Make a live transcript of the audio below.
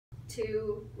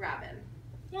to Robin.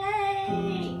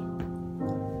 Yay!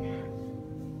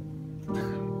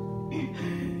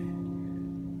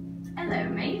 Hello,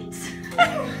 mate.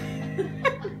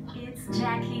 It's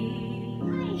Jackie.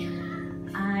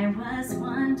 Hi. I was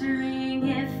wondering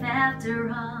if after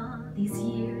all these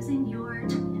years in your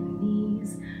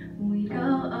 20s we'd go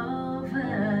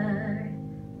over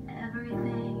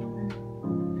everything.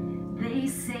 They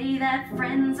say that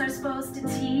friends are supposed to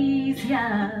tease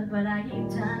ya, but I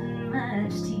ain't done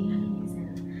much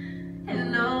teasing.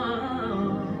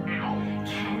 Hello,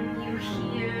 can you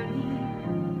hear me?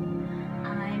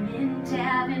 I'm in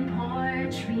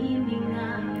Davenport dreaming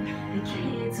of the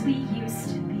kids we used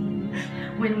to be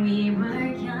when we were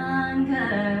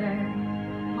younger,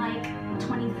 like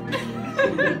 23.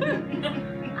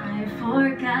 I've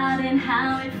forgotten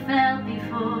how it felt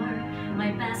before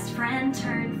my best friend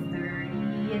turned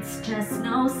 30. It's just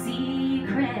no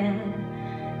secret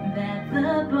that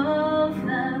the both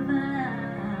of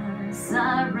us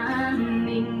are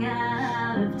running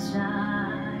out of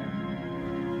time.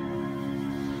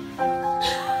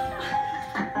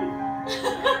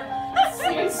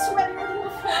 It's sweating on the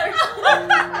floor.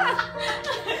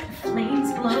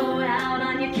 Flames blow out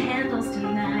on your candles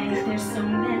tonight. There's so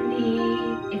many,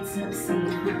 it's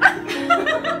obscene.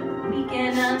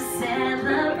 Weekend of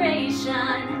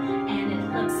celebration, and it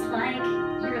looks like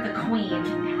you're the queen.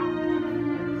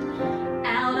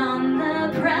 Out on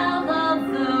the prowl,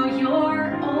 although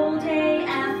you're old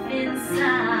AF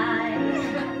inside.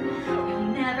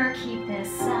 You'll never keep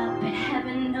this up, but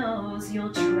heaven knows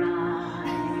you'll try.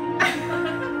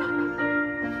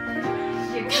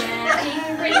 You're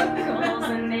getting wrinkles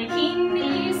and making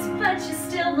knees, but you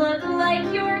still look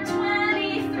like you're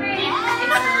 23.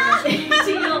 It's a big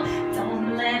deal,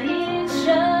 don't let it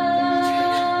show,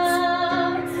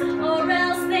 or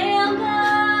else they'll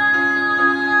know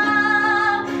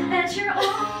that you're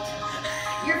old,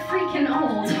 you're freaking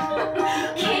old.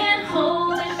 Can't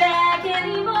hold it back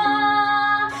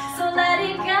anymore, so let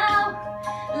it go,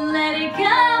 let it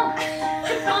go.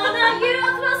 All the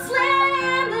youth will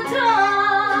slam the door.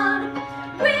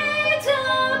 We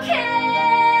don't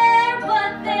care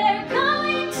what they're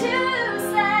going to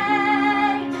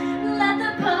say. Let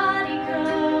the party go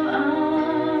on.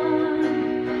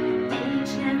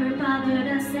 Age never bothered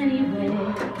us anyway.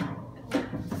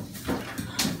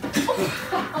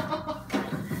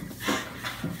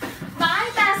 My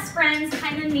best friend's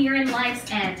kind of nearing life's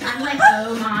end. I'm like,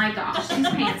 oh my gosh, these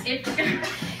pants.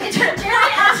 It's her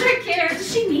geriatric care.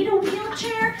 Does she need a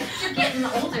wheelchair? You're getting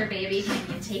older, baby. Can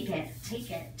you take it? Take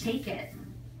it. Take it.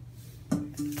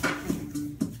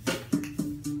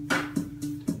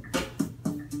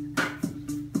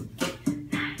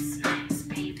 Nice, nice,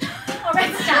 baby. All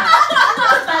right, stop.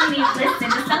 Funny, listen,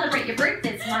 to celebrate your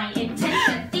birthday's my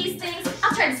intention. These things,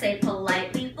 I'll try to say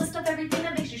politely. List off everything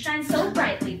that makes you shine so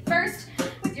brightly. First,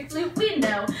 with your flute, we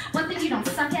know one thing you don't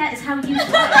suck at is how you play.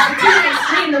 The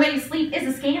scream, the way you sleep is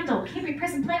a scandal. Can't be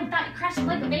press and play without you crashing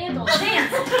like a vandal.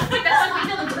 Dance, that's how we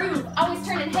feel the groove. Always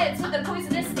turning heads with a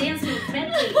poisonous dance move.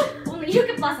 Medley, only you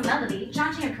can blossom melody.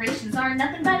 John Chan creations are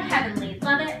nothing but heavenly.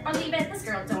 Love it or leave it, this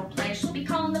girl don't play. She'll be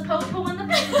calling the po-po on the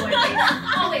paper boy face.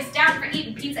 Always down for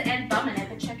eating pizza and bumming it.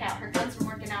 But check out her guns from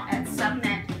working out at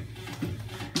Summit.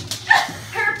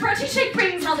 Her protein shake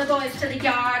brings all the boys to the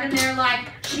yard, and they're like,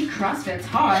 she CrossFits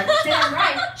hard. Damn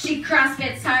right, she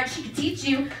CrossFits hard. She could teach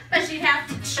you, but she'd have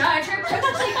to charge. Her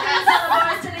protein shake brings all the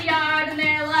boys to the yard, and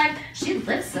they're like, she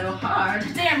lifts so hard.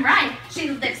 Damn right,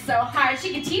 she lifts so hard.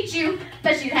 She could teach you,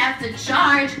 but she'd have to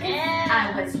charge. If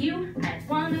I was you, I'd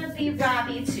wanna be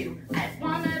Robbie too. I'd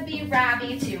wanna be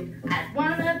Robbie too. I'd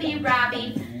wanna be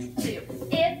Robbie too.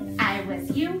 If I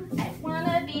was you, I'd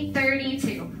wanna be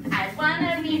 32. I'd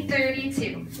wanna be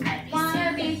 32. I'd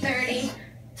wanna be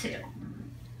 32.